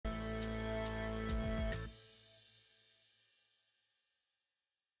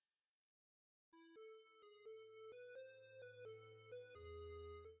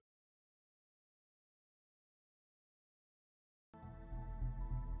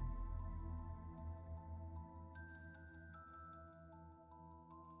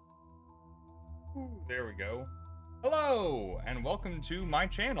There we go. Hello, and welcome to my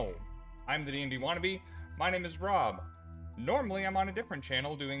channel. I'm the theDNDWannabe. My name is Rob. Normally, I'm on a different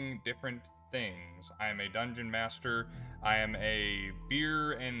channel doing different things. I am a dungeon master. I am a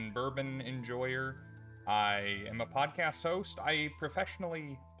beer and bourbon enjoyer. I am a podcast host. I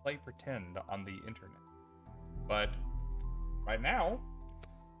professionally play pretend on the internet. But right now,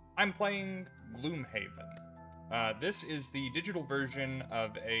 I'm playing Gloomhaven. This is the digital version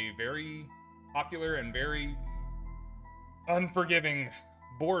of a very popular and very unforgiving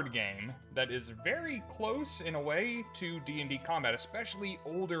board game that is very close in a way to D&D Combat, especially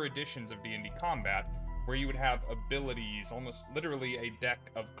older editions of D&D Combat, where you would have abilities, almost literally a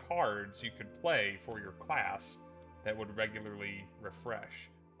deck of cards you could play for your class that would regularly refresh.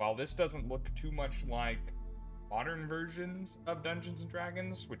 While this doesn't look too much like modern versions of Dungeons &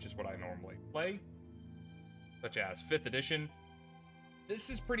 Dragons, which is what I normally play, such as 5th edition, this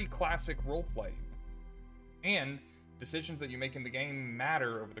is pretty classic role-playing. And decisions that you make in the game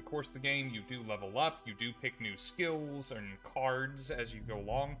matter over the course of the game. You do level up, you do pick new skills and cards as you go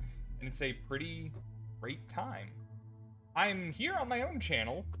along, and it's a pretty great time. I'm here on my own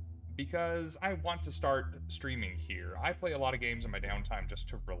channel because I want to start streaming here. I play a lot of games in my downtime just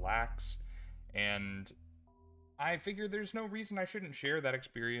to relax, and I figure there's no reason I shouldn't share that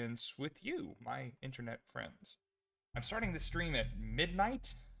experience with you, my internet friends. I'm starting this stream at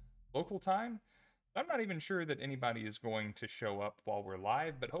midnight, local time. I'm not even sure that anybody is going to show up while we're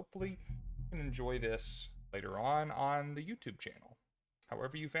live, but hopefully you can enjoy this later on the YouTube channel.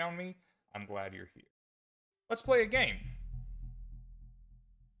 However you found me, I'm glad you're here. Let's play a game.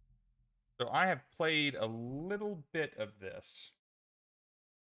 So I have played a little bit of this,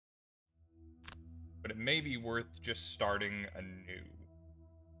 but it may be worth just starting anew.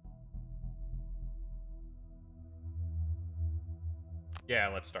 Yeah,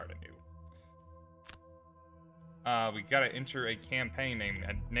 let's start anew. We gotta enter a campaign name,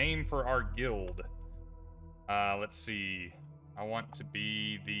 a name for our guild. Let's see. I want to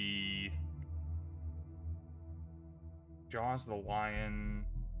be the Jaws the Lion.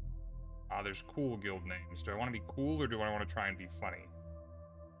 There's cool guild names. Do I want to be cool or do I want to try and be funny?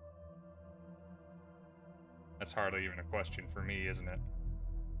 That's hardly even a question for me, isn't it?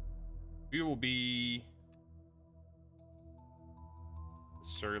 We will be the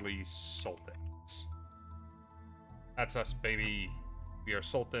Surly Sultans. That's us, baby. We are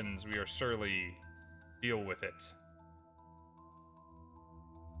sultans. We are surly. Deal with it.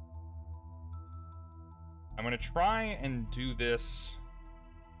 I'm going to try and do this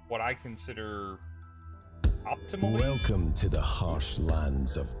what I consider optimally. Welcome to the harsh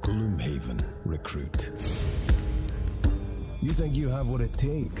lands of Gloomhaven, recruit. You think you have what it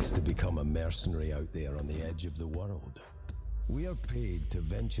takes to become a mercenary out there on the edge of the world? We are paid to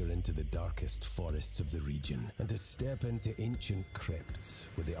venture into the darkest forests of the region and to step into ancient crypts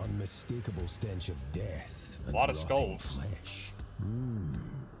with the unmistakable stench of death and a lot of rotting skulls. flesh.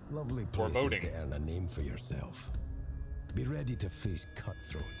 Lovely places to earn a name for yourself. Be ready to face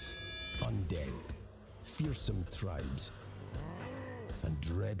cutthroats, undead, fearsome tribes, and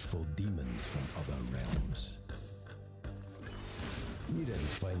dreadful demons from other realms. You didn't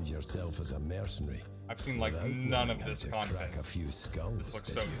find yourself as a mercenary. I've seen like none of this content. Crack a few skulls, this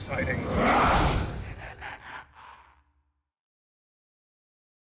looks so exciting.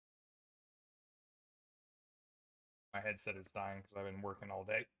 My headset is dying because I've been working all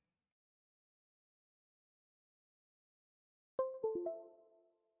day.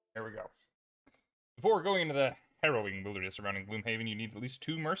 There we go. Before going into the harrowing wilderness surrounding Gloomhaven, you need at least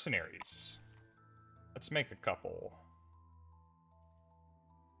 2 mercenaries. Let's make a couple.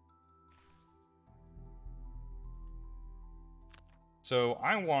 So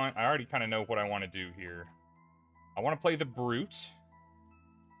I already kind of know what I want to do here. I want to play the Brute.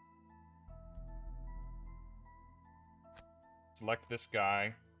 Select this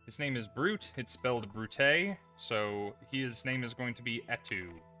guy. His name is Brute. It's spelled Brute, so his name is going to be Ettu.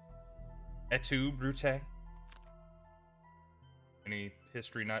 Ettu Brute. Any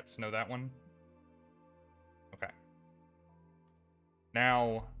history nuts know that one? Okay.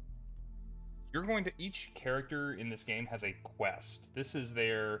 Now, each character in this game has a quest. This is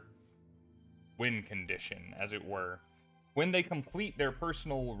their win condition, as it were. When they complete their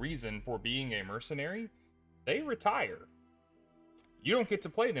personal reason for being a mercenary, they retire. You don't get to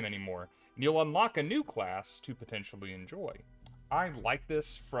play them anymore, and you'll unlock a new class to potentially enjoy. I like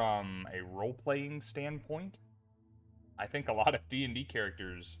this from a role-playing standpoint. I think a lot of D&D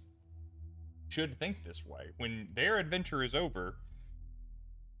characters should think this way. When their adventure is over,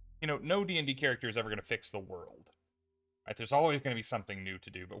 you know, no D&D character is ever going to fix the world. Right? There's always going to be something new to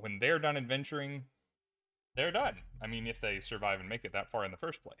do, but when they're done adventuring, they're done. I mean, if they survive and make it that far in the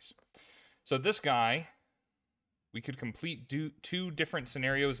first place. So this guy, we could complete 2 different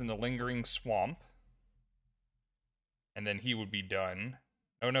scenarios in the Lingering Swamp, and then he would be done.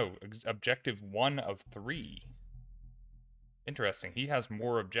 Oh no, objective 1 of 3. Interesting, he has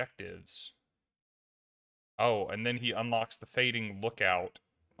more objectives. Oh, and then he unlocks the Fading Lookout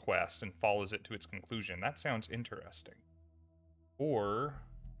quest and follows it to its conclusion. That sounds interesting. Or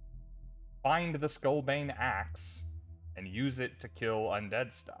find the Skullbane Axe and use it to kill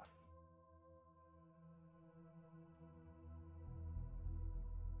undead stuff.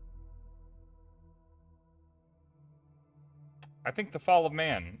 I think the Fall of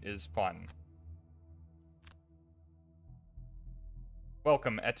Man is fun.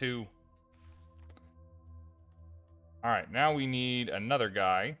 Welcome, Ettu. Alright, now we need another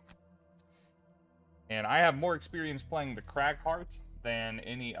guy. And I have more experience playing the Cragheart than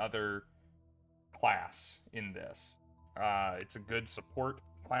any other class in this. It's a good support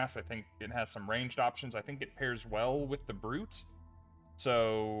class. I think it has some ranged options. I think it pairs well with the Brute.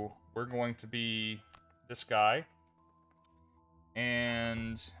 So we're going to be this guy.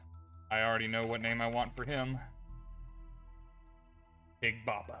 And I already know what name I want for him. Big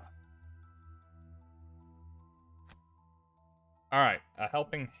Boppa. Alright, a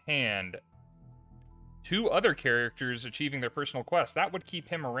helping hand. 2 other characters achieving their personal quest. That would keep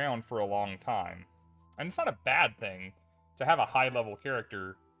him around for a long time. And it's not a bad thing to have a high-level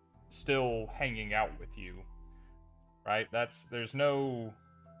character still hanging out with you. Right? There's no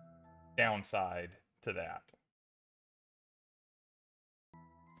downside to that.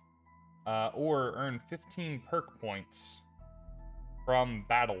 Or earn 15 perk points from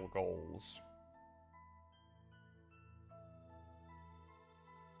battle goals.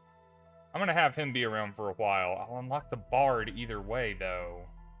 I'm gonna have him be around for a while. I'll unlock the Bard either way, though.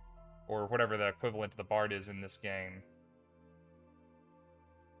 Or whatever the equivalent to the Bard is in this game.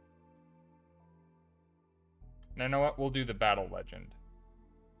 Now, you know what? We'll do the Battle Legend.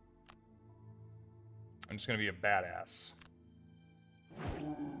 I'm just gonna be a badass.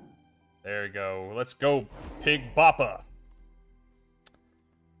 There we go. Let's go, Pig Boppa.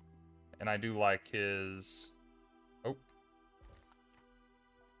 And I do like his... Oh.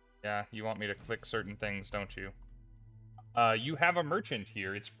 Yeah, you want me to click certain things, don't you? You have a merchant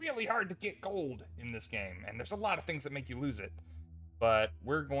here. It's really hard to get gold in this game, and there's a lot of things that make you lose it. But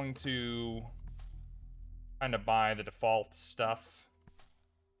we're going to kind of buy the default stuff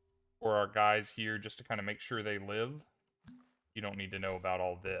for our guys here just to kind of make sure they live. You don't need to know about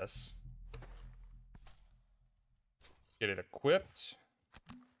all this. Get it equipped.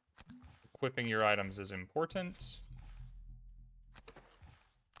 Equipping your items is important.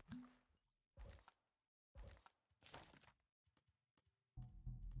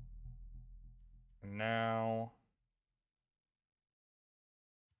 And now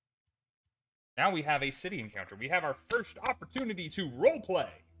we have a city encounter. We have our first opportunity to roleplay.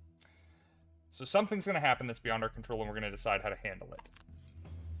 So something's going to happen that's beyond our control, and we're going to decide how to handle it.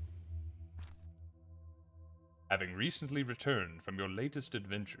 Having recently returned from your latest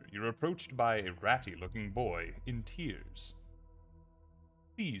adventure, you're approached by a ratty-looking boy in tears.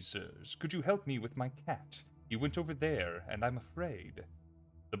 Please, sirs, could you help me with my cat? He went over there, and I'm afraid.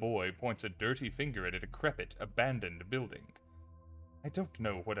 The boy points a dirty finger at a decrepit, abandoned building. I don't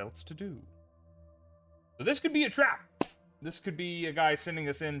know what else to do. So this could be a trap. This could be a guy sending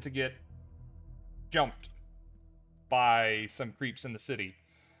us in to get jumped by some creeps in the city.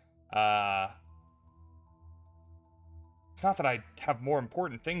 It's not that I have more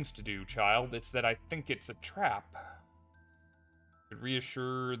important things to do, child. It's that I think it's a trap. Could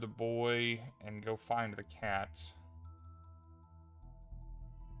reassure the boy and go find the cat.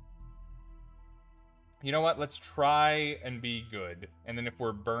 You know what? Let's try and be good. And then if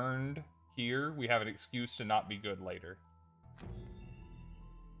we're burned here, we have an excuse to not be good later.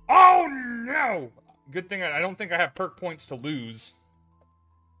 Oh, no! Good thing I don't think I have perk points to lose.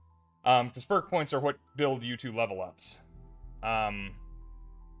 Because perk points are what build you to level ups. I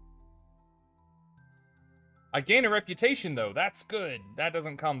gain a reputation, though. That's good. That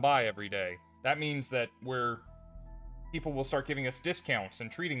doesn't come by every day. That means that people will start giving us discounts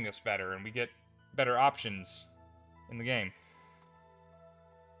and treating us better, and we get better options in the game.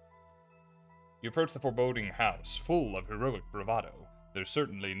 You approach the foreboding house, full of heroic bravado. There's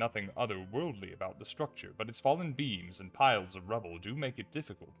certainly nothing otherworldly about the structure, but its fallen beams and piles of rubble do make it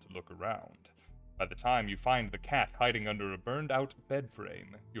difficult to look around. By the time you find the cat hiding under a burned-out bed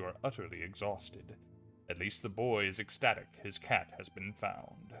frame, you are utterly exhausted. At least the boy is ecstatic his cat has been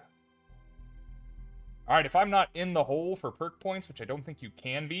found. Alright, if I'm not in the hole for perk points, which I don't think you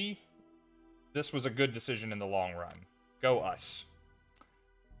can be, this was a good decision in the long run. Go us.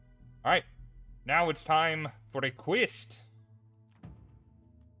 Alright, now it's time for a quest.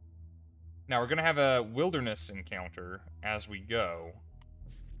 Now, we're going to have a wilderness encounter as we go.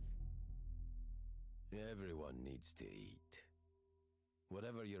 Everyone needs to eat.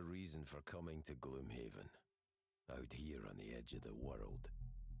 Whatever your reason for coming to Gloomhaven, out here on the edge of the world,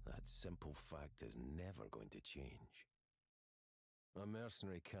 that simple fact is never going to change. A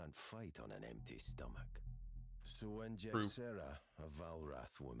mercenary can't fight on an empty stomach. So when Jexera, a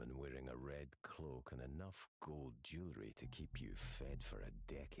Valrath woman wearing a red cloak and enough gold jewelry to keep you fed for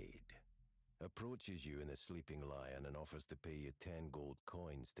a decade, approaches you in the Sleeping Lion and offers to pay you 10 gold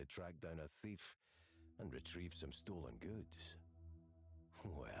coins to track down a thief and retrieve some stolen goods,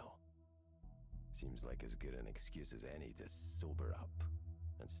 well, seems like as good an excuse as any to sober up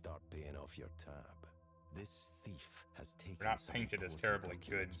and start paying off your tab. This thief has taken We're not painted as terribly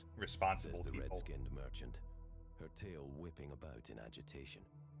good, responsible says the people. red-skinned merchant, her tail whipping about in agitation.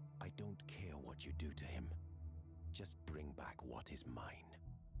 I don't care what you do to him. Just bring back what is mine.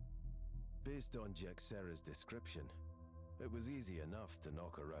 Based on Jexera's description, it was easy enough to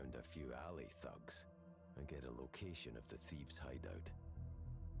knock around a few alley thugs and get a location of the thieves' hideout.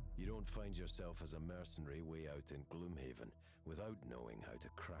 You don't find yourself as a mercenary way out in Gloomhaven without knowing how to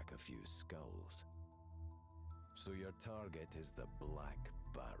crack a few skulls. So your target is the Black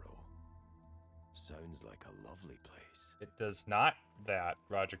Barrow. Sounds like a lovely place. It does not that,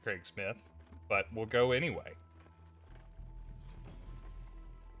 Roger Craig Smith, but we'll go anyway.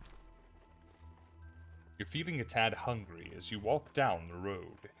 You're feeling a tad hungry as you walk down the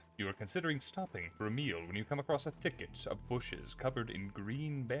road. You are considering stopping for a meal when you come across a thicket of bushes covered in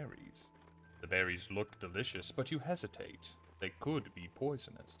green berries. The berries look delicious, but you hesitate. They could be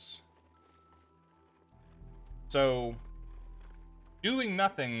poisonous. So, doing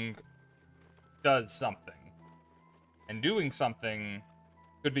nothing does something. And doing something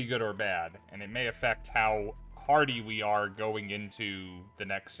could be good or bad, and it may affect how hardy we are going into the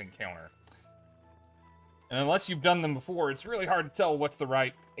next encounter. And unless you've done them before, it's really hard to tell what's the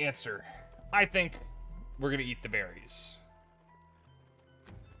right answer. I think we're gonna eat the berries.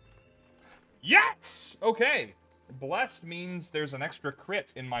 Yes! Okay. Blessed means there's an extra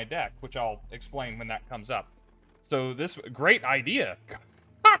crit in my deck, which I'll explain when that comes up. So this, great idea.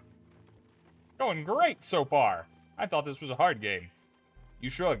 Going great so far. I thought this was a hard game. You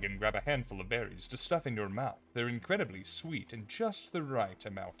shrug and grab a handful of berries to stuff in your mouth. They're incredibly sweet and just the right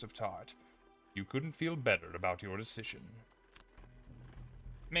amount of tart. You couldn't feel better about your decision.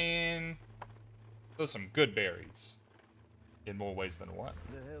 Man, those are some good berries. In more ways than one.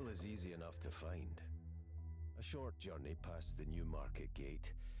 The hill is easy enough to find. A short journey past the new market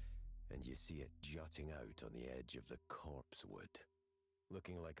gate, and you see it jutting out on the edge of the corpse wood,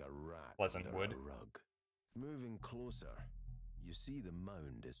 looking like a rat Pleasant under wood. a rug. Moving closer, you see the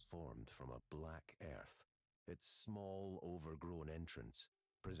mound is formed from a black earth. Its small, overgrown entrance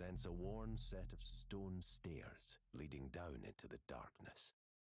presents a worn set of stone stairs leading down into the darkness.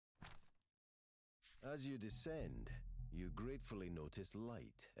 As you descend, you gratefully notice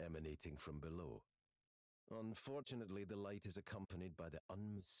light emanating from below. Unfortunately, the light is accompanied by the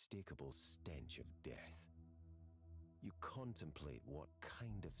unmistakable stench of death. You contemplate what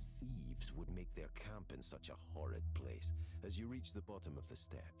kind of thieves would make their camp in such a horrid place as you reach the bottom of the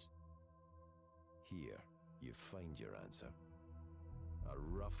steps. Here, you find your answer.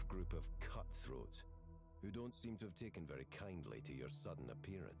 A rough group of cutthroats who don't seem to have taken very kindly to your sudden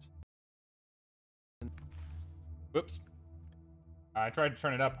appearance. Whoops. I tried to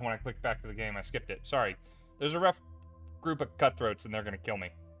turn it up when I clicked back to the game. I skipped it. Sorry. There's a rough group of cutthroats and they're going to kill me.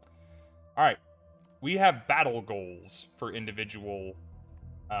 Alright. We have battle goals for individual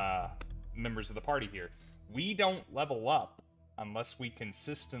members of the party here. We don't level up unless we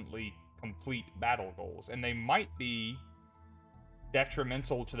consistently complete battle goals. And they might be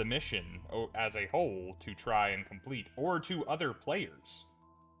detrimental to the mission as a whole to try and complete, or to other players.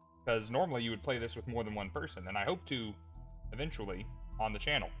 Because normally you would play this with more than one person, and I hope to eventually on the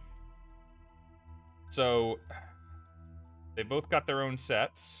channel. So, they both got their own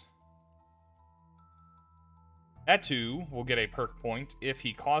sets. Ettu will get a perk point if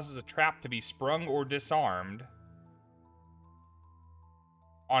he causes a trap to be sprung or disarmed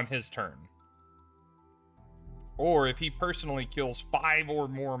on his turn. Or if he personally kills 5 or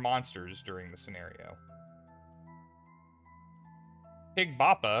more monsters during the scenario. Pig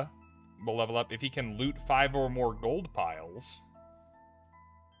Boppa will level up if he can loot 5 or more gold piles.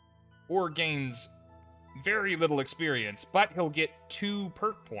 Or gains very little experience, but he'll get 2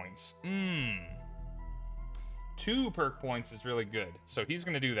 perk points. 2 perk points is really good. So he's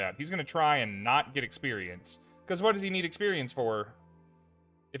going to do that. He's going to try and not get experience. Because what does he need experience for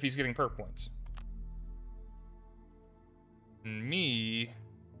if he's getting perk points? And me... I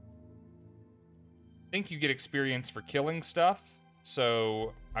think you get experience for killing stuff.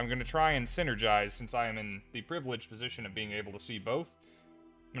 So I'm going to try and synergize since I am in the privileged position of being able to see both.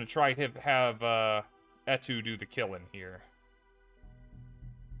 I'm going to try to have Ettu do the killing here.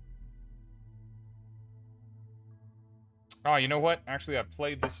 Oh, you know what? Actually, I've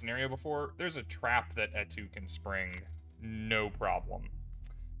played this scenario before. There's a trap that Ettu can spring. No problem.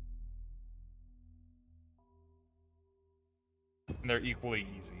 And they're equally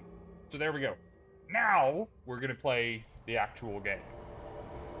easy. So there we go. Now, we're going to play the actual game.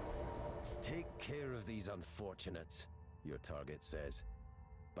 Take care of these unfortunates, your target says,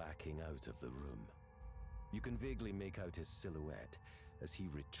 backing out of the room. You can vaguely make out his silhouette as he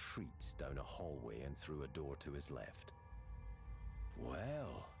retreats down a hallway and through a door to his left.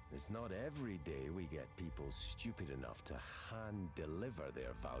 Well, it's not every day we get people stupid enough to hand-deliver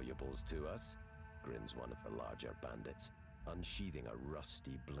their valuables to us, grins one of the larger bandits, unsheathing a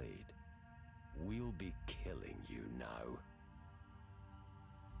rusty blade. We'll be killing you now.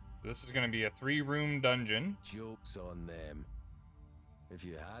 This is going to be a 3-room dungeon. Joke's on them. If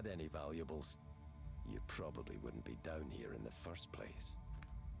you had any valuables, you probably wouldn't be down here in the first place.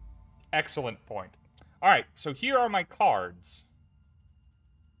 Excellent point. Alright, so here are my cards.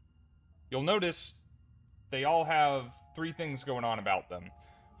 You'll notice they all have 3 things going on about them.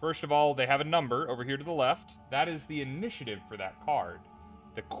 First of all, they have a number over here to the left. That is the initiative for that card.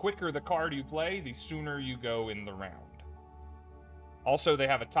 The quicker the card you play, the sooner you go in the round. Also, they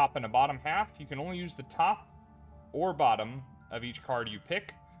have a top and a bottom half. You can only use the top or bottom of each card you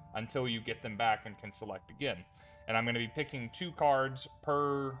pick until you get them back and can select again. And I'm going to be picking 2 cards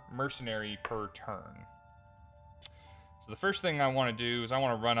per mercenary per turn. So the first thing I want to do is I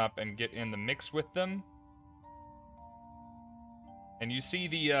want to run up and get in the mix with them. And you see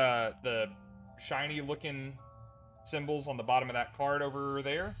the shiny looking symbols on the bottom of that card over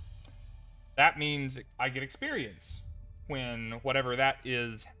there? That means I get experience when whatever that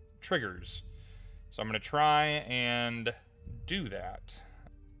is triggers. So I'm going to try and do that.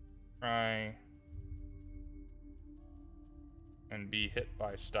 Try and be hit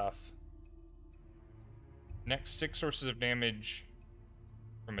by stuff. Next 6 sources of damage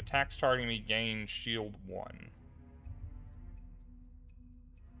from attacks targeting me gain shield 1.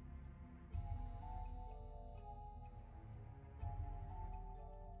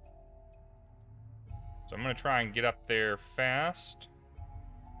 So I'm going to try and get up there fast.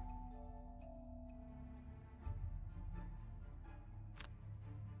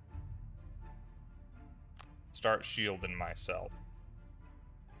 Start shielding myself.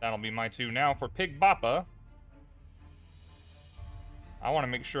 That'll be my 2 now. For Pig Boppa, I want to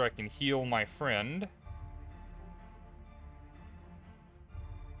make sure I can heal my friend.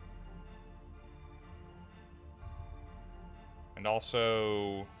 And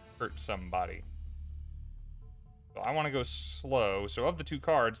also hurt somebody. So I want to go slow. So of the 2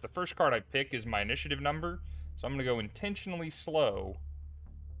 cards, the first card I pick is my initiative number. So I'm going to go intentionally slow.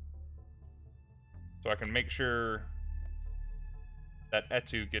 So I can make sure that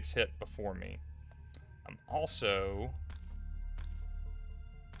Ettu gets hit before me. I'm also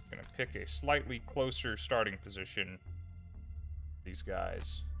going to pick a slightly closer starting position for these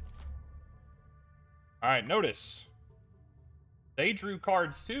guys. Alright, notice. They drew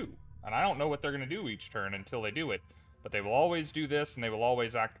cards too. And I don't know what they're going to do each turn until they do it. But they will always do this, and they will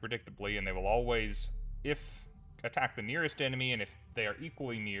always act predictably, and they will always, if attack the nearest enemy, and if they are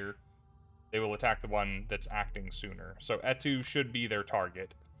equally near, they will attack the one that's acting sooner. So Ettu should be their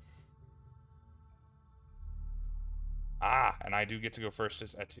target. Ah, and I do get to go first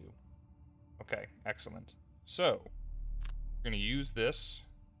as Ettu. Okay, excellent. So, we're going to use this.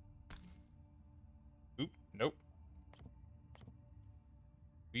 Oop, nope.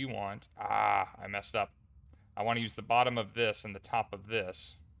 We want... Ah, I messed up. I want to use the bottom of this and the top of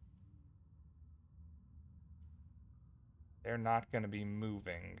this. They're not going to be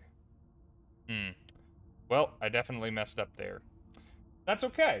moving. Well, I definitely messed up there. That's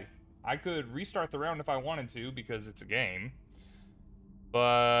okay. I could restart the round if I wanted to, because it's a game.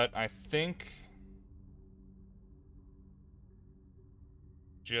 But I think...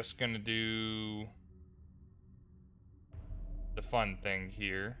 just going to do... the fun thing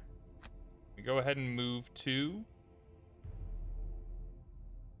here. We go ahead and move 2.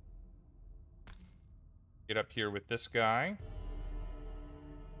 Get up here with this guy.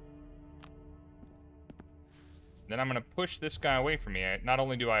 Then I'm going to push this guy away from me. Not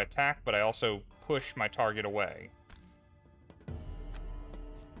only do I attack, but I also push my target away.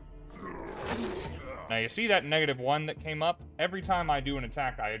 Now, you see that -1 that came up? Every time I do an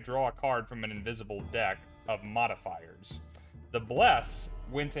attack, I draw a card from an invisible deck of modifiers. The Bless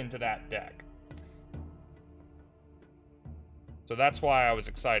went into that deck. So that's why I was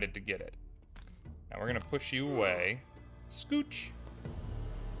excited to get it. Now we're going to push you away. Scooch.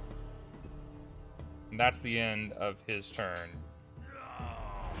 And that's the end of his turn.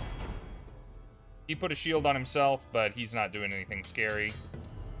 He put a shield on himself, but he's not doing anything scary.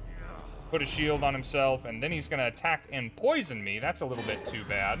 Put a shield on himself, and then he's going to attack and poison me. That's a little bit too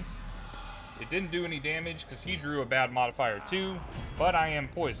bad. It didn't do any damage because he drew a bad modifier too, but I am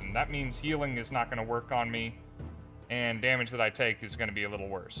poisoned. That means healing is not going to work on me, and damage that I take is going to be a little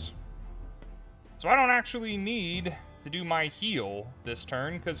worse. So I don't actually need to do my heal this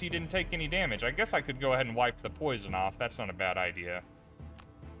turn because he didn't take any damage. I guess I could go ahead and wipe the poison off. That's not a bad idea.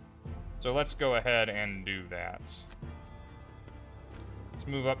 So let's go ahead and do that. Let's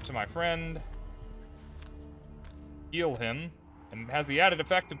move up to my friend. Heal him. And it has the added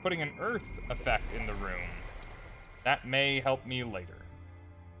effect of putting an earth effect in the room. That may help me later.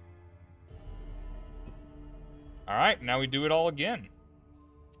 Alright, now we do it all again.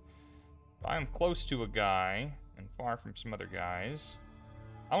 If I am close to a guy and far from some other guys,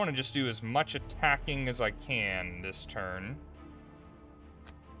 I want to just do as much attacking as I can this turn.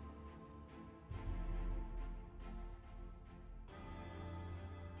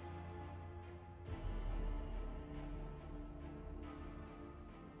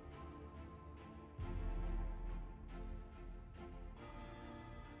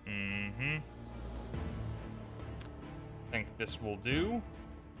 I think this will do.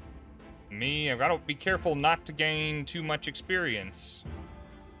 Me, I've got to be careful not to gain too much experience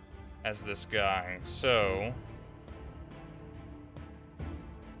as this guy, so...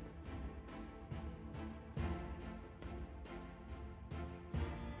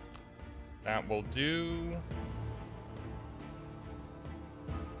 that will do.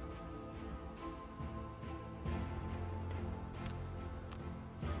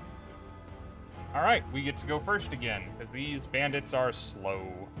 Alright, we get to go first again, because these bandits are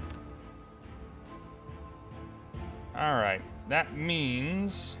slow. Alright, that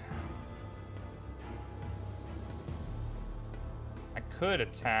means... I could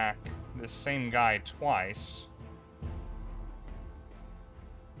attack this same guy twice.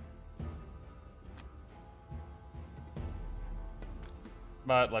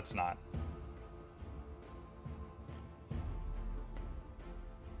 But let's not.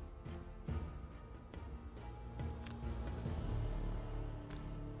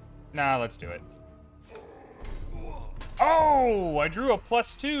 Nah, let's do it. Oh, I drew a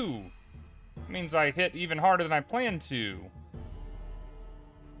 +2. Means I hit even harder than I planned to.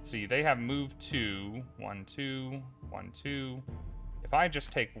 Let's see, they have move 2. 1, 2, 1, 2. If I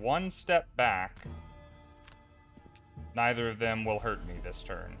just take one step back, neither of them will hurt me this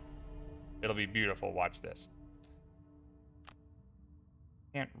turn. It'll be beautiful, watch this.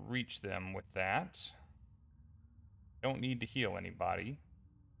 Can't reach them with that. Don't need to heal anybody.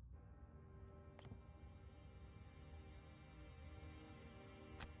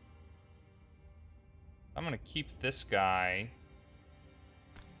 I'm going to keep this guy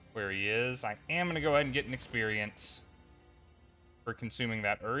where he is. I am going to go ahead and get an experience for consuming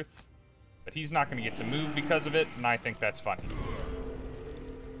that earth. But he's not going to get to move because of it, and I think that's funny.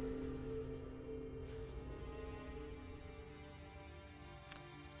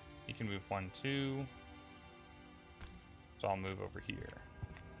 He can move 1, 2. So I'll move over here.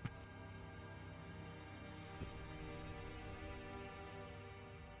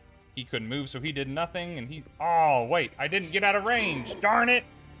 He couldn't move, so he did nothing, and he... oh, wait, I didn't get out of range. Darn it!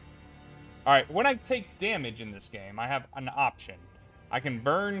 Alright, when I take damage in this game, I have an option. I can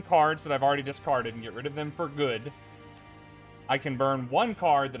burn cards that I've already discarded and get rid of them for good. I can burn one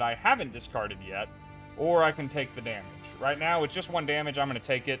card that I haven't discarded yet, or I can take the damage. Right now, it's just 1 damage. I'm going to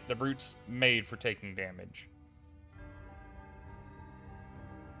take it. The Brute's made for taking damage.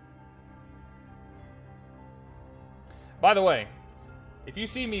 By the way, if you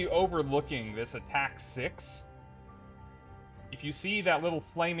see me overlooking this attack 6, if you see that little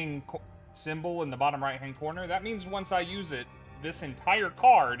flaming symbol in the bottom right-hand corner, that means once I use it, this entire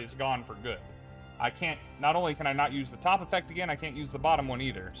card is gone for good. I can't, not only can I not use the top effect again, I can't use the bottom one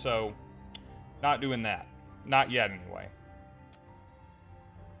either, so not doing that. Not yet, anyway.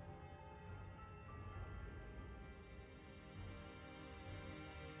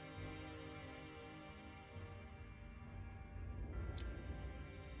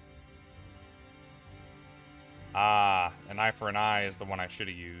 Ah, an eye for an eye is the one I should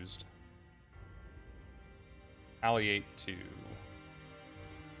have used. Alliate 2.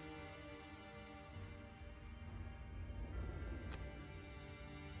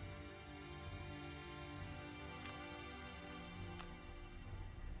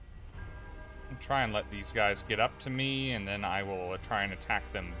 I'll try and let these guys get up to me, and then I will try and attack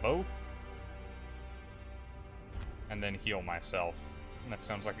them both. And then heal myself. That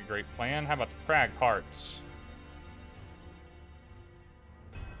sounds like a great plan. How about the Craghearts?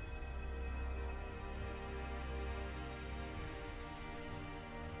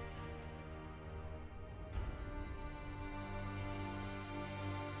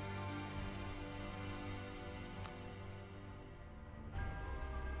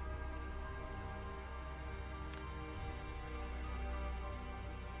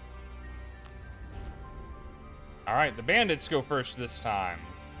 Alright, the bandits go first this time.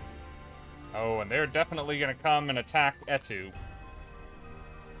 Oh, and they're definitely going to come and attack Ettu.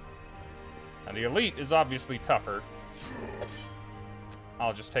 Now, the elite is obviously tougher.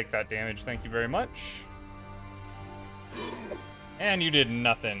 I'll just take that damage, thank you very much. And you did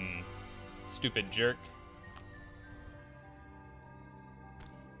nothing, stupid jerk.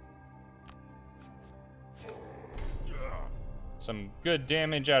 Some good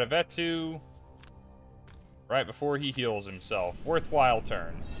damage out of Ettu. Right before he heals himself. Worthwhile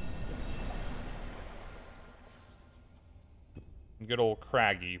turn. Good old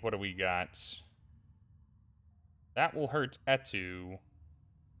Craggy. What do we got? That will hurt Ettu.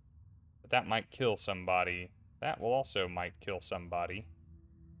 But that might kill somebody. That will also might kill somebody.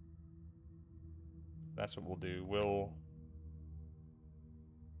 That's what we'll do. We'll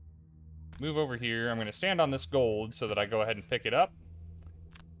move over here. I'm going to stand on this gold so that I go ahead and pick it up.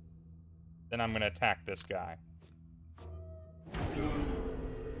 Then I'm going to attack this guy.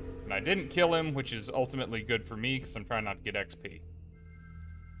 And I didn't kill him, which is ultimately good for me because I'm trying not to get XP.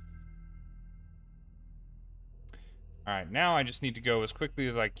 Alright, now I just need to go as quickly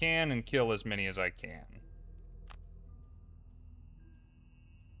as I can and kill as many as I can.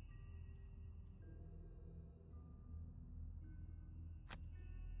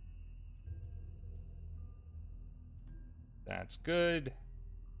 That's good.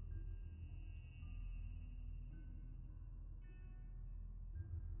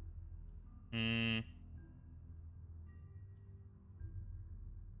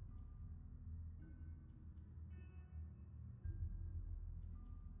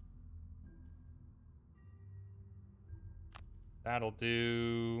 That'll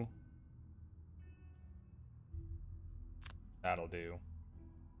do. That'll do.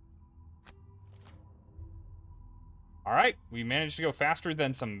 Alright, we managed to go faster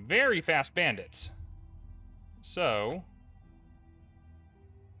than some very fast bandits. So,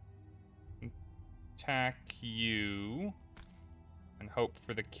 attack you and hope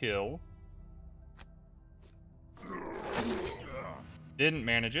for the kill. Didn't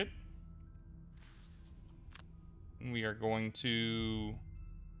manage it. We are going to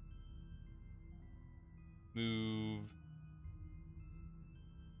move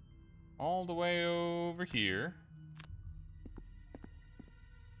all the way over here.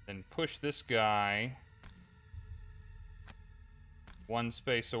 And push this guy one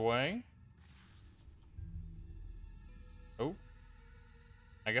space away. Oh.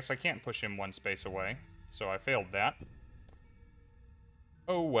 I guess I can't push him one space away, so I failed that.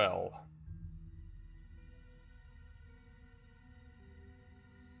 Oh well.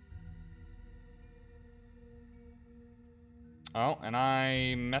 Oh, and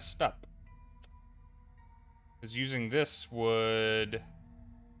I messed up. Because using this would...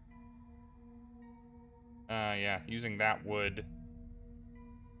 yeah, using that would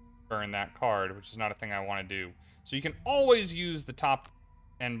burn that card, which is not a thing I want to do. So you can always use the top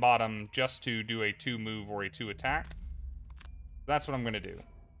and bottom just to do a 2 move or a 2 attack. That's what I'm going to do.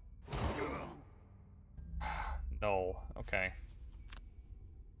 Null. Okay.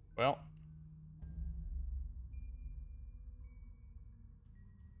 Well.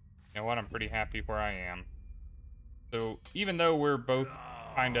 You know what? I'm pretty happy where I am. So, even though we're both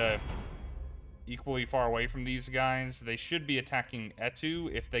kind of equally far away from these guys, they should be attacking Ettu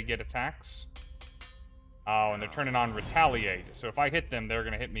if they get attacks. Oh, and they're turning on Retaliate. So if I hit them, they're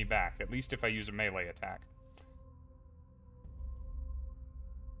going to hit me back. At least if I use a melee attack.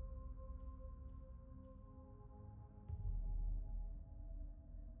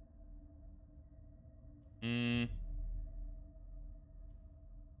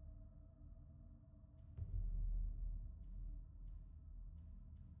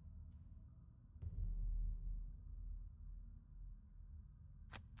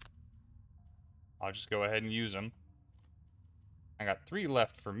 I'll just go ahead and use them. I got 3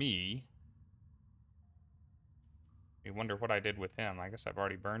 left for me. I wonder what I did with him. I guess I've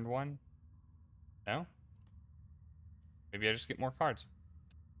already burned one. No? Maybe I just get more cards.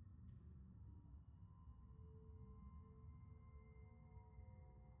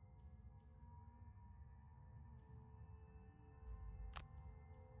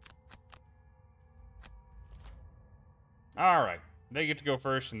 Alright. They get to go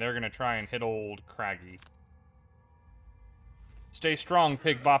first, and they're gonna try and hit old Craggy. Stay strong,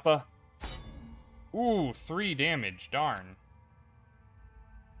 Pig Boppa. Ooh, 3 damage. Darn.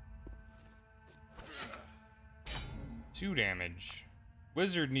 2 damage.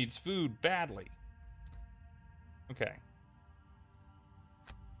 Wizard needs food badly. Okay.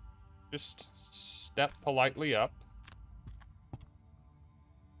 Just step politely up.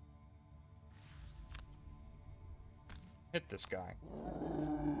 Hit this guy.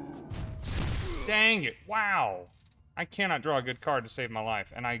 Dang it. Wow. I cannot draw a good card to save my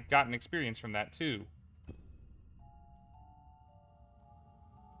life, and I got an experience from that too.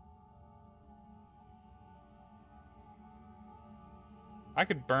 I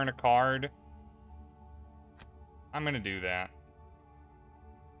could burn a card. I'm gonna do that.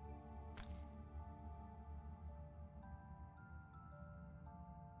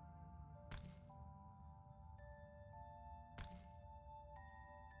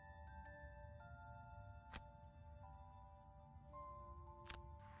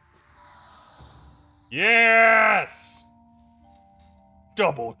 Yes!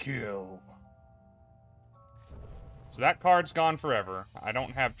 Double kill. So that card's gone forever. I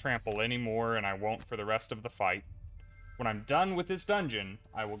don't have trample anymore, and I won't for the rest of the fight. When I'm done with this dungeon,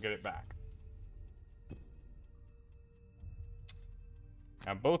 I will get it back.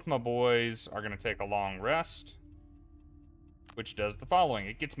 Now both my boys are going to take a long rest, which does the following.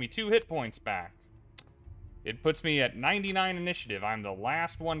 It gets me 2 hit points back. It puts me at 99 initiative. I'm the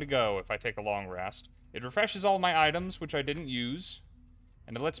last one to go if I take a long rest. It refreshes all my items, which I didn't use,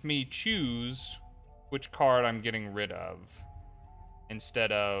 and it lets me choose which card I'm getting rid of.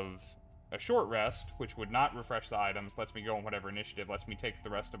 Instead of a short rest, which would not refresh the items, lets me go on whatever initiative, lets me take the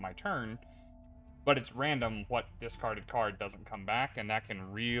rest of my turn, but it's random what discarded card doesn't come back, and that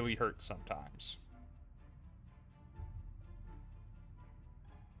can really hurt sometimes.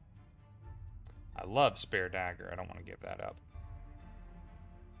 I love Spare Dagger. I don't want to give that up.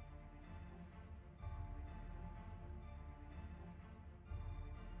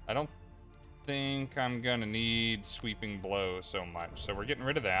 I don't think I'm gonna need Sweeping Blow so much, so we're getting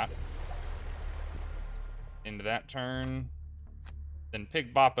rid of that. Into that turn. Then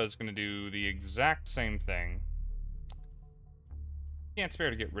Pig Boppa is gonna do the exact same thing. Can't spare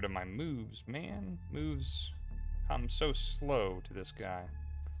to get rid of my moves, man. Moves come so slow to this guy.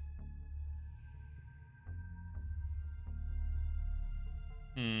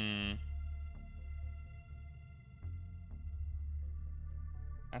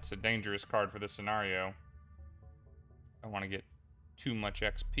 That's a dangerous card for this scenario. I want to get too much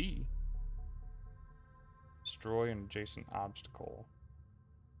XP. Destroy an adjacent obstacle.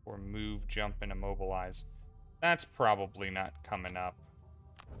 Or move, jump, and immobilize. That's probably not coming up.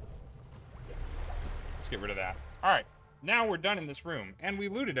 Let's get rid of that. Alright, now we're done in this room, and we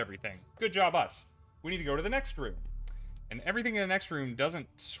looted everything. Good job, us. We need to go to the next room. And everything in the next room doesn't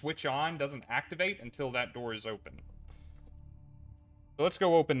switch on, doesn't activate until that door is open. So let's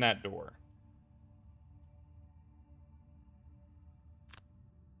go open that door.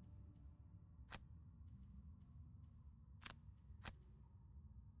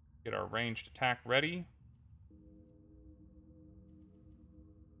 Get our ranged attack ready.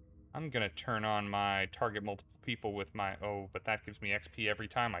 I'm gonna turn on my target multiple people with my... Oh, but that gives me XP every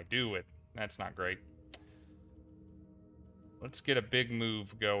time I do it. That's not great. Let's get a big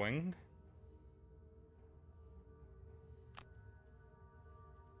move going.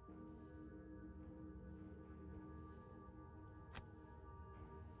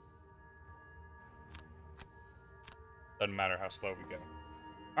 Doesn't matter how slow we go.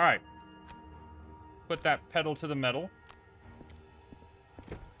 Alright. Put that pedal to the metal.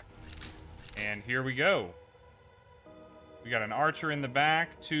 And here we go. We got an archer in the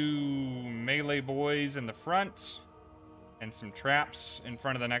back, 2 melee boys in the front, and some traps in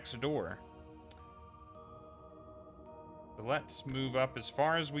front of the next door. So let's move up as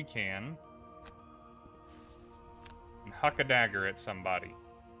far as we can and huck a dagger at somebody.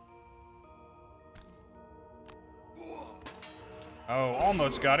 Oh,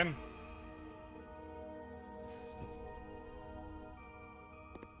 almost got him.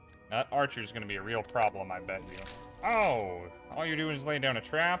 That archer's gonna be a real problem, I bet you. Oh, all you're doing is laying down a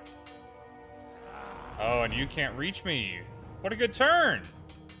trap? Oh, and you can't reach me. What a good turn!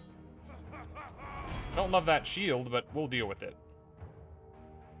 Don't love that shield, but we'll deal with it.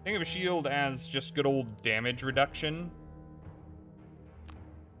 Think of a shield as just good old damage reduction.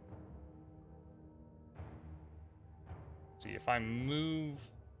 See, if I move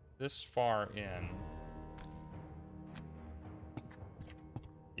this far in...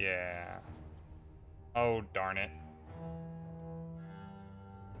 Yeah. Oh, darn it.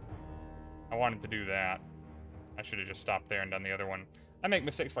 I wanted to do that. I should have just stopped there and done the other one. I make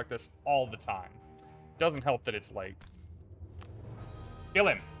mistakes like this all the time. Doesn't help that it's late. Kill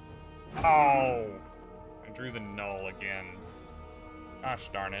him! Oh! I drew the null again. Gosh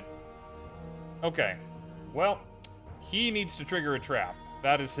darn it. Okay. Well, he needs to trigger a trap.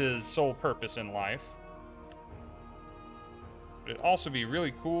 That is his sole purpose in life. But it'd also be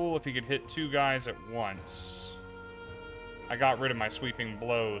really cool if he could hit 2 guys at once. I got rid of my sweeping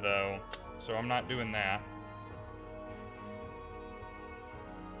blow, though, so I'm not doing that.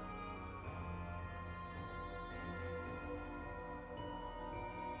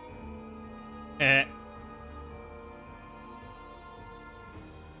 I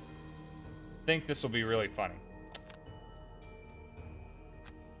think this will be really funny.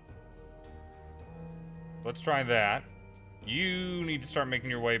 Let's try that. You need to start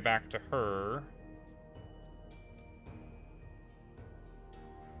making your way back to her.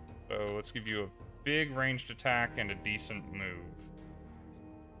 So let's give you a big ranged attack and a decent move.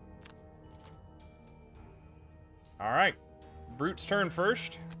 Alright. Brute's turn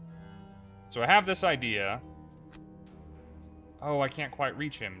first. So I have this idea. Oh, I can't quite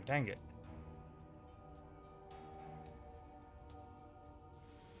reach him. Dang it.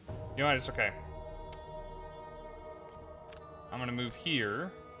 You know what? It's okay. I'm gonna move here.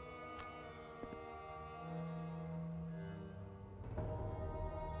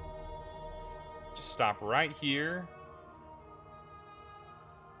 Just stop right here.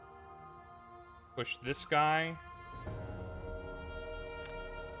 Push this guy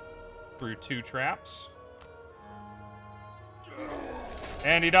through 2 traps.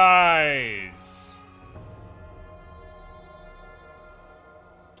 And he dies!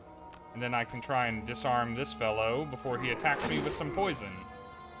 And then I can try and disarm this fellow before he attacks me with some poison.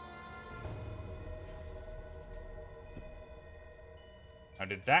 Now,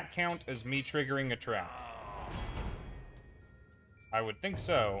 did that count as me triggering a trap? I would think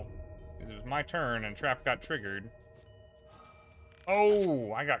so. It was my turn and trap got triggered.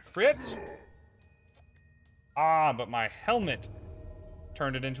 Oh, I got crit? Ah, but my helmet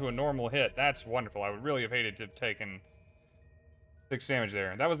turned it into a normal hit. That's wonderful. I would really have hated to have taken 6 damage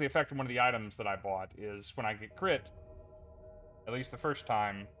there. That was the effect of one of the items that I bought, is when I get crit, at least the first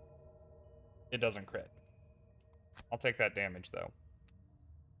time, it doesn't crit. I'll take that damage, though.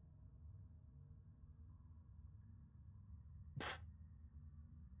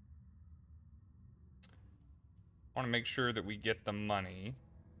 I want to make sure that we get the money.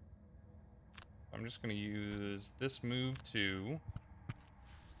 I'm just going to use this move, too.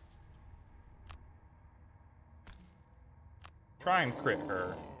 Try and crit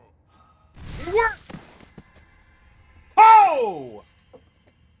her. It worked! Oh!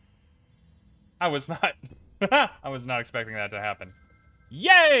 I was not... I was not expecting that to happen.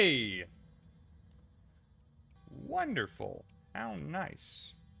 Yay! Wonderful. How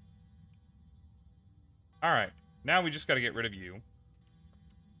nice. Alright. Now we just gotta get rid of you.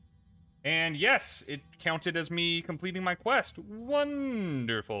 And yes, it counted as me completing my quest.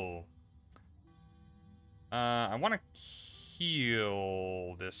 Wonderful. I want to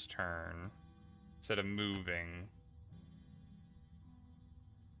heal this turn instead of moving.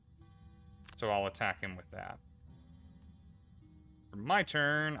 So I'll attack him with that. For my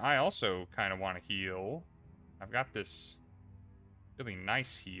turn, I also kind of want to heal. I've got this really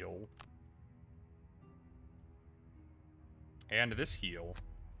nice heal. And this heal.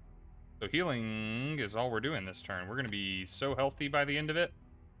 So healing is all we're doing this turn. We're going to be so healthy by the end of it.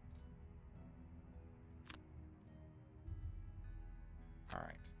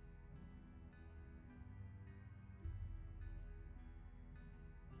 Alright.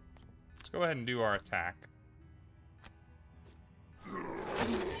 Let's go ahead and do our attack.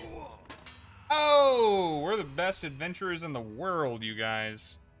 Oh! We're the best adventurers in the world, you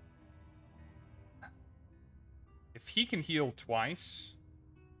guys. If he can heal twice,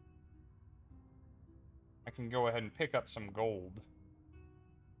 I can go ahead and pick up some gold.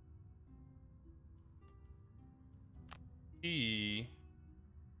 He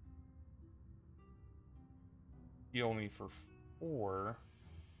heal me for 4.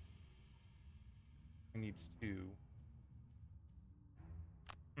 He needs 2.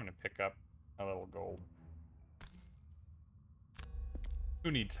 I'm gonna pick up a little gold.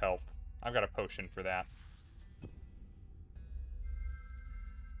 Who needs health? I've got a potion for that.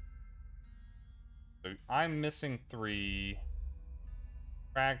 So I'm missing 3.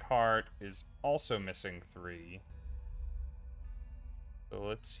 Cragheart is also missing 3. So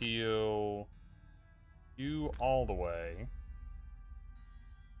let's heal you all the way.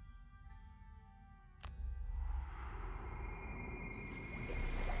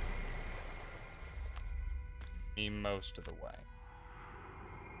 me most of the way.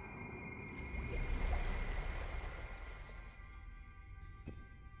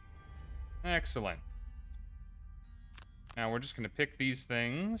 Excellent. Now we're just going to pick these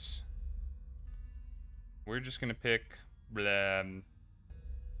things. We're just going to pick...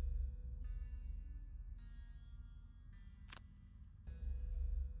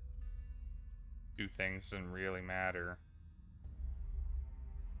 two things doesn't really matter.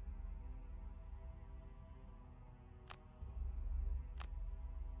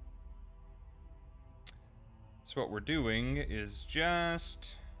 So what we're doing is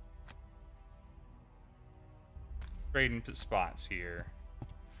just trading spots here.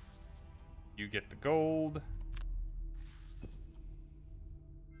 You get the gold.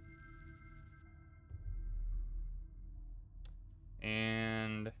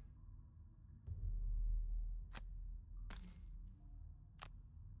 And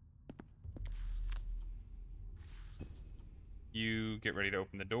you get ready to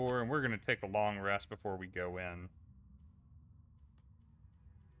open the door, and we're going to take a long rest before we go in.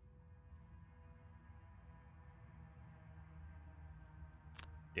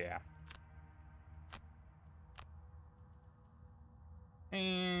 Yeah.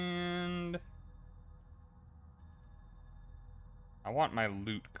 And I want my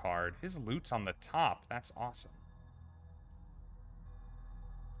loot card. His loot's on the top. That's awesome.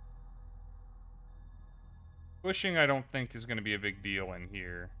 Pushing, I don't think, is going to be a big deal in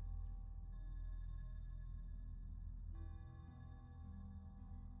here.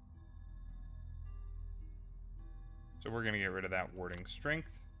 So we're going to get rid of that warding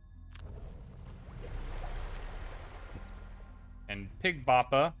strength. And Pig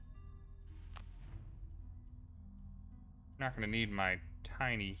Boppa. Not going to need my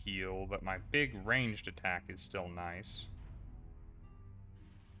tiny heal, but my big ranged attack is still nice.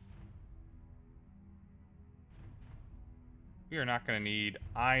 We are not going to need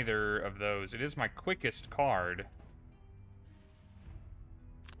either of those. It is my quickest card,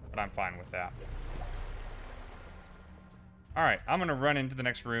 but I'm fine with that. Alright, I'm going to run into the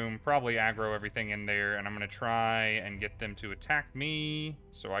next room, probably aggro everything in there, and I'm going to try and get them to attack me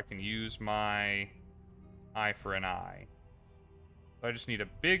so I can use my eye for an eye. So I just need a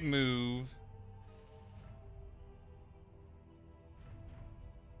big move.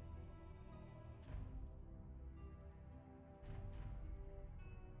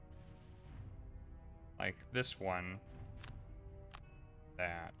 Like this one.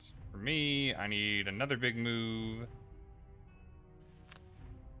 That. For me, I need another big move.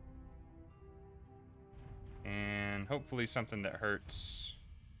 And hopefully something that hurts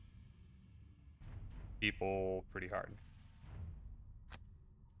people pretty hard.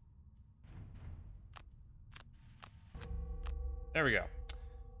 There we go.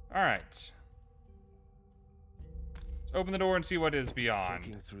 Alright. Let's open the door and see what is beyond.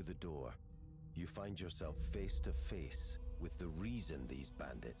 Kicking through the door, you find yourself face to face with the reason these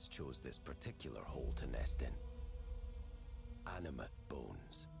bandits chose this particular hole to nest in. Animate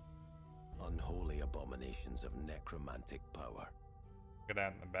bones. Unholy abominations of necromantic power. Look at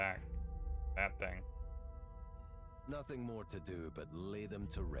that in the back. That thing. Nothing more to do but lay them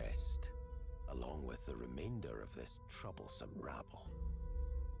to rest, along with the remainder of this troublesome rabble.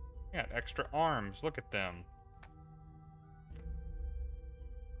 Got extra arms. Look at them.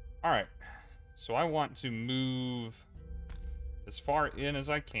 Alright. So I want to move as far in as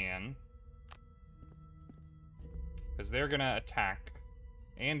I can, because they're going to attack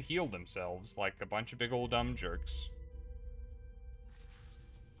and heal themselves like a bunch of big old dumb jerks.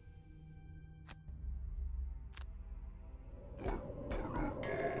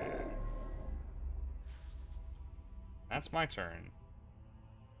 That's my turn.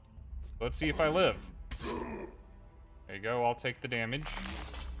 Let's see if I live. There you go, I'll take the damage.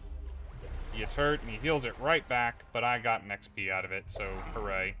 He gets hurt and he heals it right back, but I got an XP out of it, so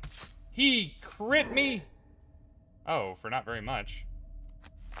hooray. He crit me! Oh, for not very much.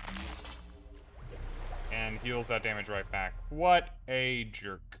 And heals that damage right back. What a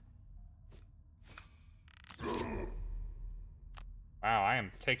jerk. Wow, I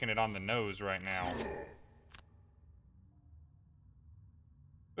am taking it on the nose right now.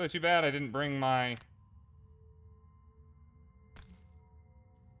 Really too bad I didn't bring my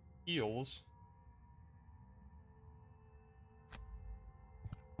heals.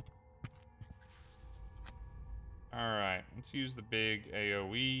 Alright, let's use the big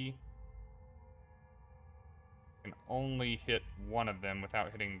AoE. Can only hit one of them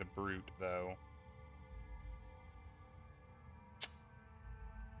without hitting the brute, though.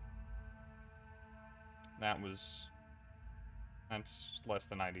 That's less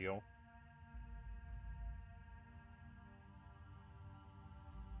than ideal.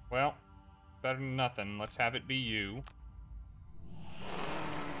 Well, better than nothing. Let's have it be you.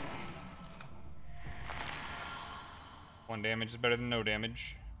 One damage is better than no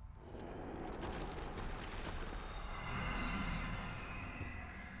damage.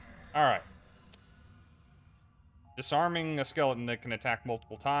 Alright. Disarming a skeleton that can attack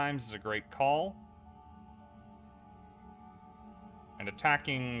multiple times is a great call. And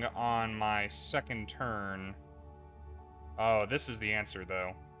attacking on my second turn... Oh, this is the answer,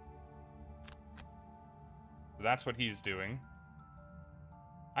 though. So that's what he's doing.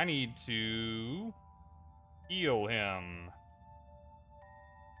 I need to... heal him.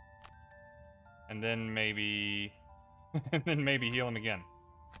 And then maybe... and then maybe heal him again.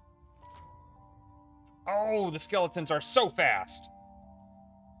 Oh, the skeletons are so fast!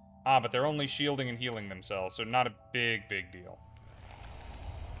 Ah, but they're only shielding and healing themselves, so not a big deal.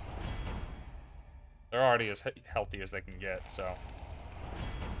 They're already as healthy as they can get, so...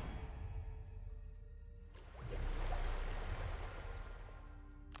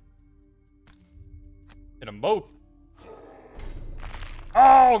 Hit them both!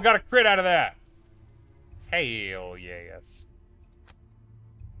 Oh, got a crit out of that! Hell yes.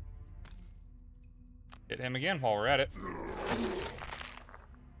 Hit him again while we're at it.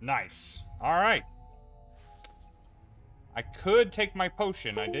 Nice. Alright. I could take my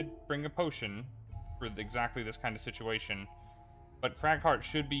potion. I did bring a potion for exactly this kind of situation. But Cragheart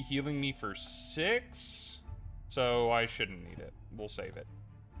should be healing me for 6. So I shouldn't need it. We'll save it.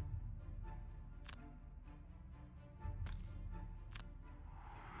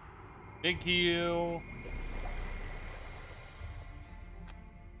 Big heal.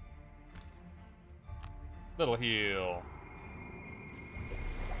 Little heal.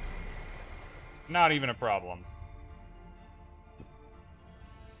 Not even a problem.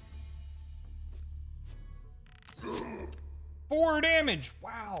 Four damage!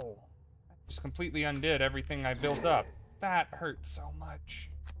 Wow. That just completely undid everything I built up. That hurt so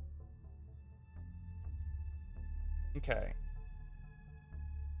much. Okay.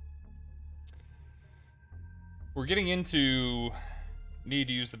 We're getting into need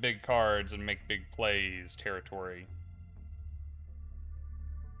to use the big cards and make big plays territory.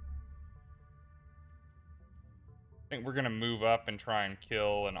 I think we're gonna move up and try and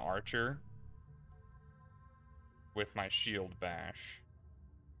kill an archer with my shield bash.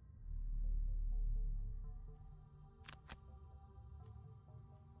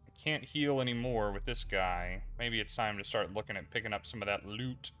 I can't heal anymore with this guy. Maybe it's time to start looking at picking up some of that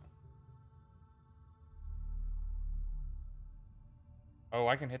loot. Oh,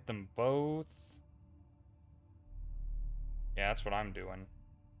 I can hit them both. Yeah, that's what I'm doing.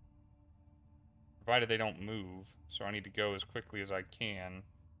 Provided they don't move, so I need to go as quickly as I can.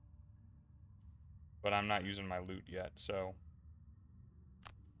 But I'm not using my loot yet, so...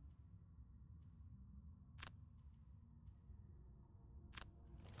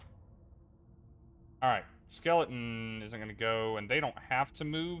 Alright, skeleton isn't gonna go, and they don't have to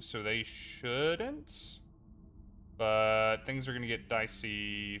move, so they shouldn't. But things are gonna get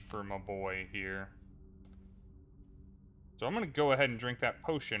dicey for my boy here. So I'm gonna go ahead and drink that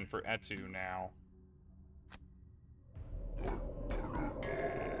potion for Ettu now.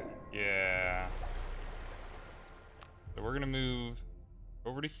 Yeah. So we're gonna move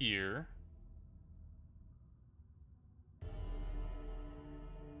over to here. You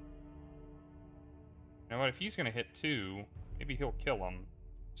know what, if he's gonna hit 2, maybe he'll kill him.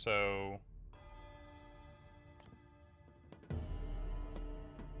 So...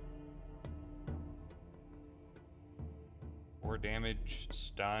 4 damage,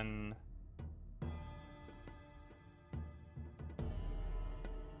 stun.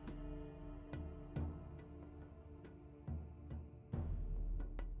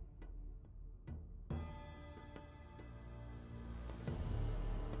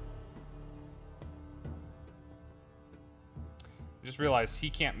 I just realized he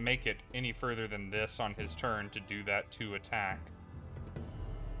can't make it any further than this on his turn to do that 2 attack.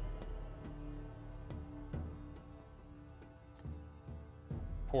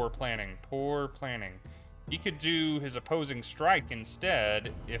 Poor planning, poor planning. He could do his opposing strike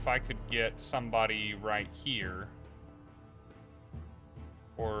instead if I could get somebody right here.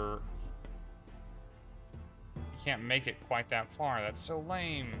 Or... he can't make it quite that far. That's so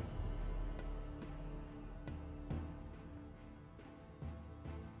lame.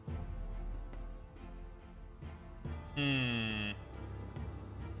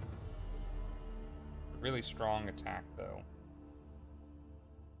 Really strong attack, though.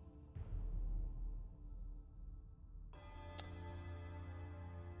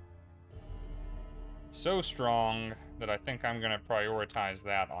 so strong that I think I'm going to prioritize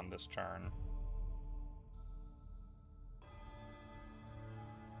that on this turn.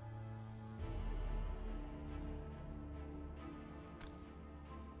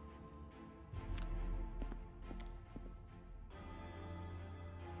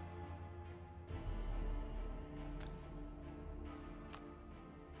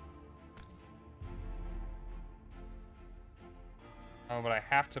 Oh, but I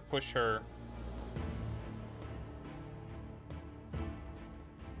have to push her.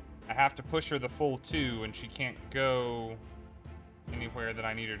 I have to push her the full 2, and she can't go anywhere that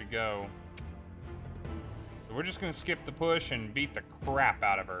I need her to go. So we're just gonna skip the push and beat the crap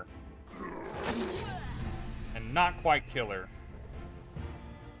out of her. And not quite kill her.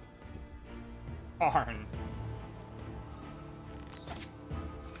 Darn.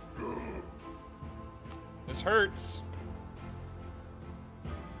 This hurts.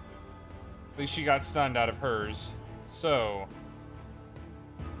 At least she got stunned out of hers. So,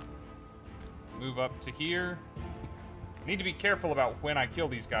 move up to here. I need to be careful about when I kill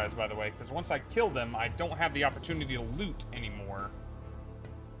these guys, by the way, because once I kill them, I don't have the opportunity to loot anymore.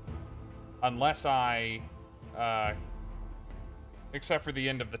 Unless I, except for the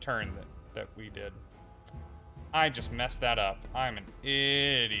end of the turn that we did. I just messed that up. I'm an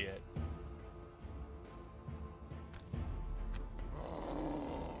idiot.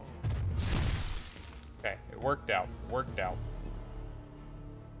 Okay, it worked out. Worked out.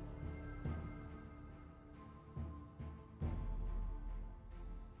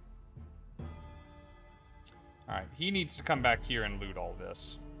 Alright, he needs to come back here and loot all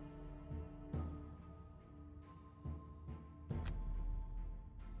this.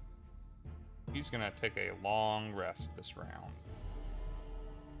 He's gonna take a long rest this round.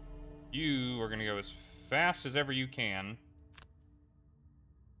 You are gonna go as fast as ever you can.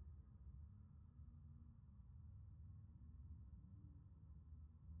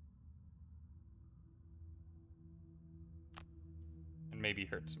 Maybe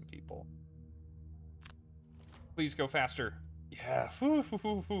hurt some people. Please go faster. Yeah. Whew, whew,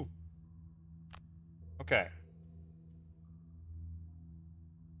 whew, whew. Okay.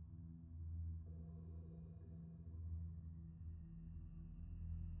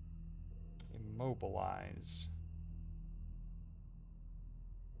 Immobilize.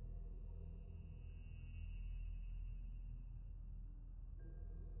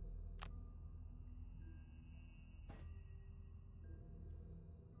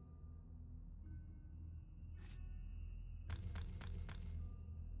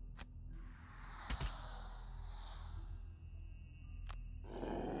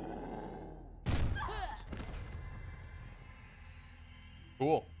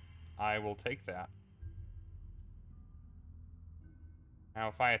 Cool. I will take that. Now,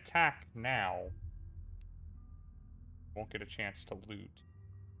 if I attack now, I won't get a chance to loot.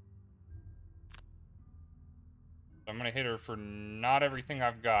 So I'm gonna hit her for not everything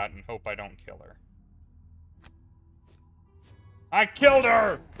I've got and hope I don't kill her. I killed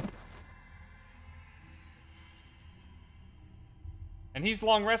her! And he's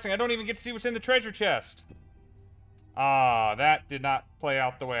long resting. I don't even get to see what's in the treasure chest. Ah, that did not play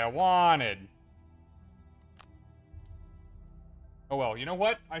out the way I wanted. Oh well, you know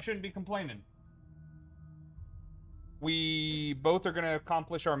what? I shouldn't be complaining. We both are going to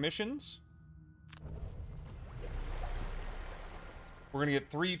accomplish our missions. We're going to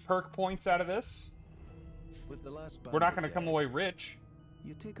get 3 perk points out of this. With the last We're not going to come away rich.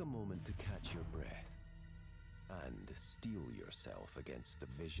 You take a moment to catch your breath and steel yourself against the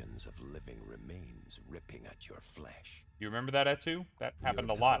visions of living remains ripping at your flesh. You remember that, Ettu? That happened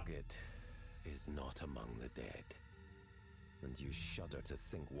Your a lot. target is not among the dead, and you shudder to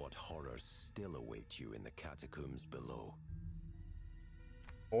think what horrors still await you in the catacombs below.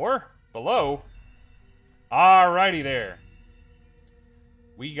 Or below. Alrighty there.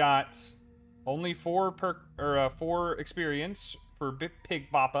 We got only 4 perk or 4 experience for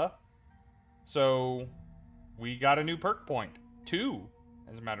Pig Boppa, so we got a new perk point. 2,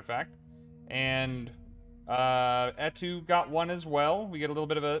 as a matter of fact. And Ettu got 1 as well. We get a little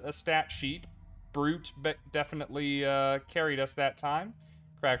bit of a stat sheet. Brute definitely carried us that time.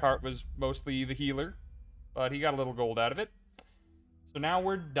 Cragheart was mostly the healer, but he got a little gold out of it. So now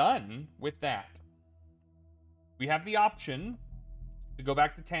we're done with that. We have the option to go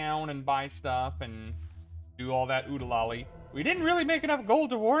back to town and buy stuff and do all that oodalolly. We didn't really make enough gold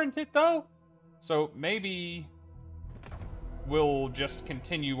to warrant it, though. So maybe we'll just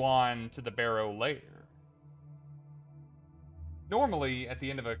continue on to the Barrow Lair. Normally, at the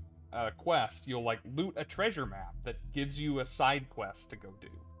end of a quest, you'll, like, loot a treasure map that gives you a side quest to go do.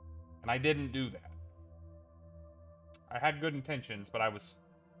 And I didn't do that. I had good intentions, but I was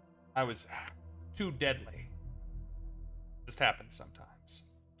too deadly. Just happens sometimes.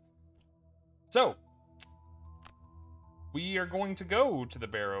 So, we are going to go to the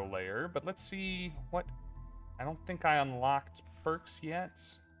Barrow Lair, but let's see what... I don't think I unlocked perks yet.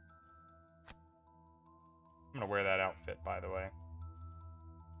 I'm gonna wear that outfit, by the way.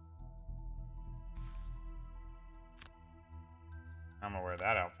 I'm gonna wear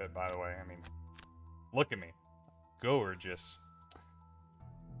that outfit, by the way. I mean, look at me. Gorgeous.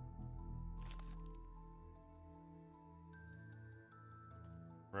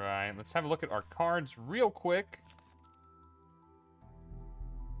 Right, let's have a look at our cards real quick.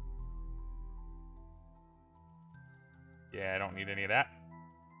 Yeah, I don't need any of that.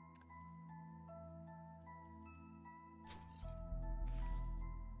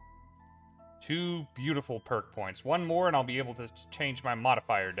 Two beautiful perk points. One more and I'll be able to change my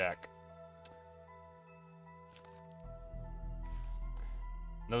modifier deck.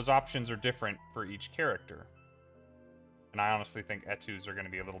 Those options are different for each character. And I honestly think Ettu's are going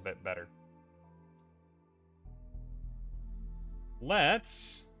to be a little bit better.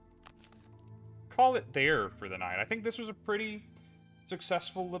 Let's call it there for the night. I think this was a pretty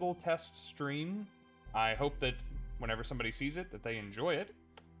successful little test stream. I hope that whenever somebody sees it, that they enjoy it.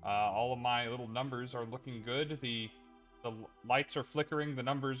 All of my little numbers are looking good. The lights are flickering. The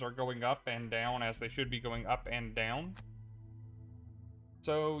numbers are going up and down as they should be going up and down.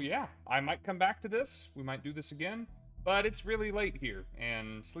 So yeah, I might come back to this. We might do this again. But it's really late here,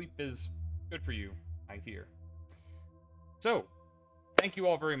 and sleep is good for you, I hear. So, thank you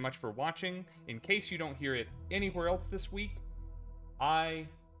all very much for watching. In case you don't hear it anywhere else this week, I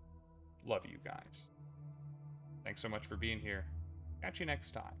love you guys. Thanks so much for being here. Catch you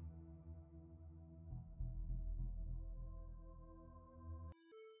next time.